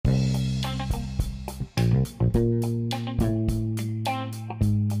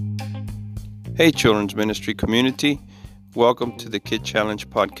Hey, Children's Ministry community. Welcome to the Kid Challenge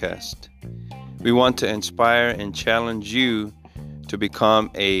podcast. We want to inspire and challenge you to become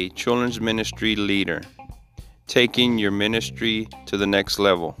a children's ministry leader, taking your ministry to the next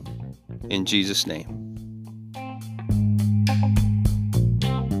level. In Jesus' name.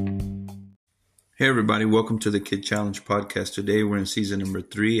 Hey, everybody. Welcome to the Kid Challenge podcast. Today, we're in season number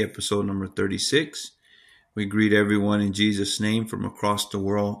 3, episode number 36. We greet everyone in Jesus' name from across the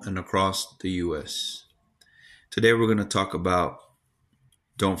world and across the U.S. Today we're going to talk about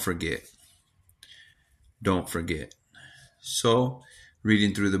don't forget. Don't forget. So,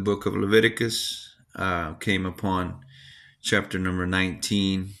 reading through the book of Leviticus, came upon chapter number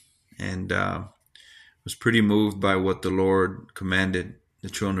 19 and was pretty moved by what the Lord commanded the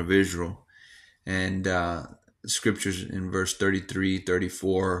children of Israel. And the scriptures in verse 33,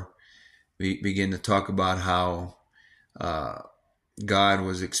 34, we begin to talk about how God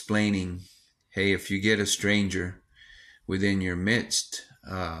was explaining, hey, if you get a stranger within your midst,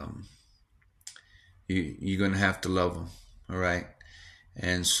 you're going to have to love them, all right?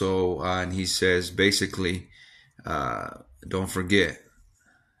 And so, and he says, basically, don't forget,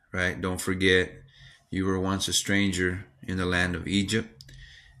 right? Don't forget you were once a stranger in the land of Egypt.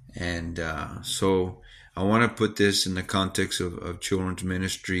 And so I want to put this in the context of children's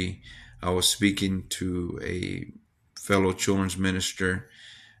ministry. I was speaking to a fellow children's minister,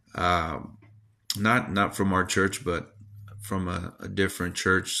 not from our church, but from a different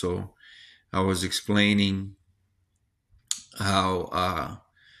church. So I was explaining how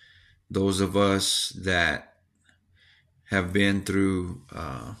those of us that have been through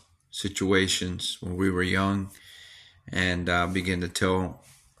situations when we were young, and I began to tell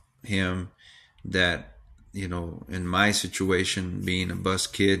him that, you know, in my situation, being a bus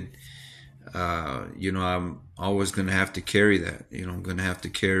kid, I'm always going to have to carry that. I'm going to have to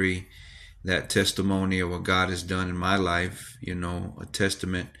carry that testimony of what God has done in my life, a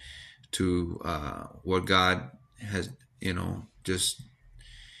testament to what God has, just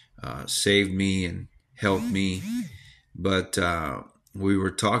saved me and helped me. But we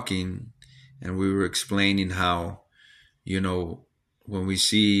were talking and we were explaining how, when we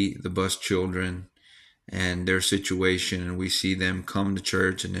see the bus children and their situation and we see them come to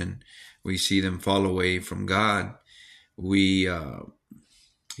church and then we see them fall away from God, we,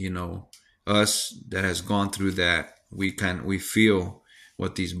 us that has gone through that, we feel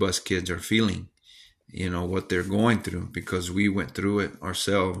what these bus kids are feeling, what they're going through, because we went through it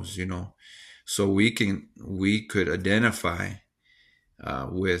ourselves, so we could identify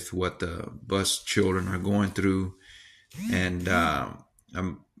with what the bus children are going through. And,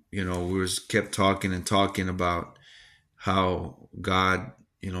 we kept talking about how God,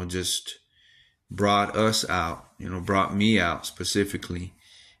 just brought us out, brought me out specifically,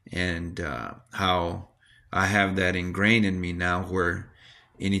 and how I have that ingrained in me now, where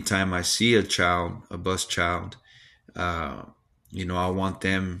anytime I see a bus child, I want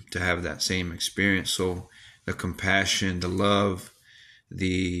them to have that same experience. So the compassion, the love,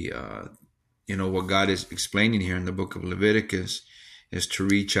 what God is explaining here in the book of Leviticus is to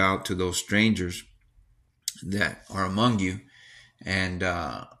reach out to those strangers that are among you, and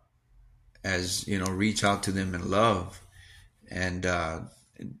reach out to them in love, and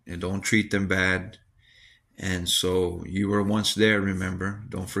don't treat them bad. And so you were once there, remember,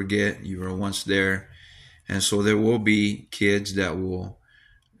 don't forget you were once there. And so there will be kids that will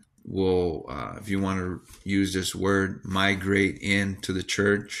if you want to use this word, migrate into the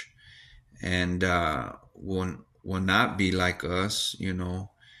church, and will not be like us,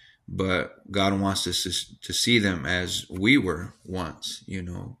 but God wants us to see them as we were once.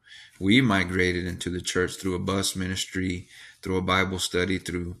 We migrated into the church through a bus ministry, through a Bible study,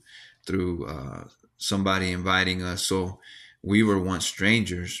 through somebody inviting us. So we were once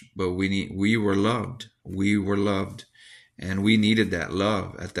strangers, but we were loved. We were loved, and we needed that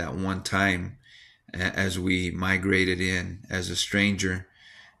love at that one time as we migrated in as a stranger.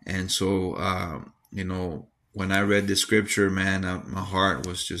 And so, when I read the scripture, man, my heart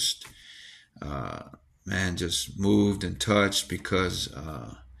was just, just moved and touched, because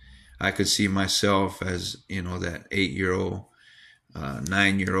I could see myself as, that 8-year-old,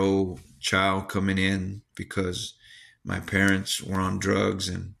 9-year-old child coming in because my parents were on drugs,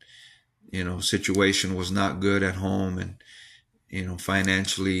 and, situation was not good at home, and,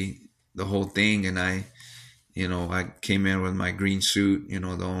 financially, the whole thing. And I came in with my green suit,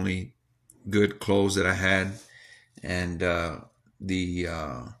 the only good clothes that I had. And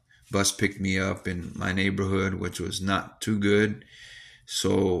the bus picked me up in my neighborhood, which was not too good.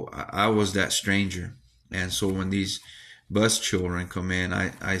 So I was that stranger, And so when these bus children come in,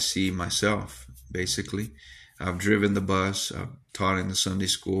 I see myself, basically. I've driven the bus, I've taught in the Sunday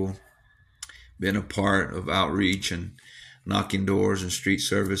school, been a part of outreach and knocking doors and street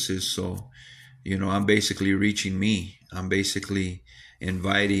services. So, I'm basically reaching me. I'm basically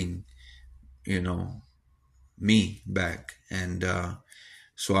inviting, me back. And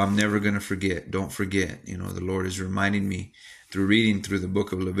so I'm never going to forget. Don't forget. The Lord is reminding me through reading through the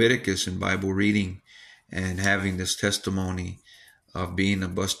book of Leviticus and Bible reading and having this testimony of being a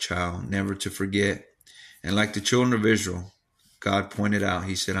bus child, never to forget. And like the children of Israel, God pointed out,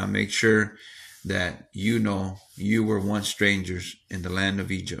 he said, I make sure that you were once strangers in the land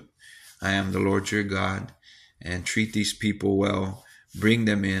of Egypt. I am the Lord your God, and treat these people well, bring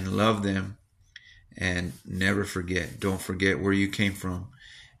them in, love them, and never forget. Don't forget where you came from.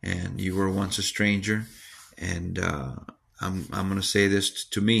 And you were once a stranger. And I'm going to say this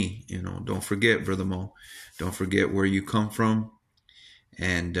to me, don't forget, Brother Mo. Don't forget where you come from,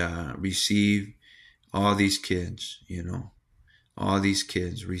 and receive all these kids, all these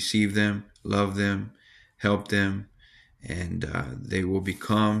kids. Receive them, love them, help them, and they will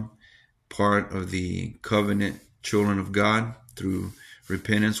become part of the covenant children of God through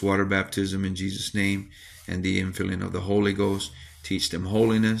repentance, water baptism in Jesus' name, and the infilling of the Holy Ghost. Teach them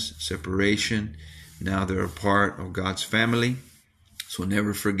holiness, separation. Now they're a part of God's family. So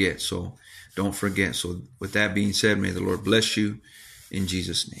never forget. So don't forget. So with that being said, may the Lord bless you in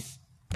Jesus' name.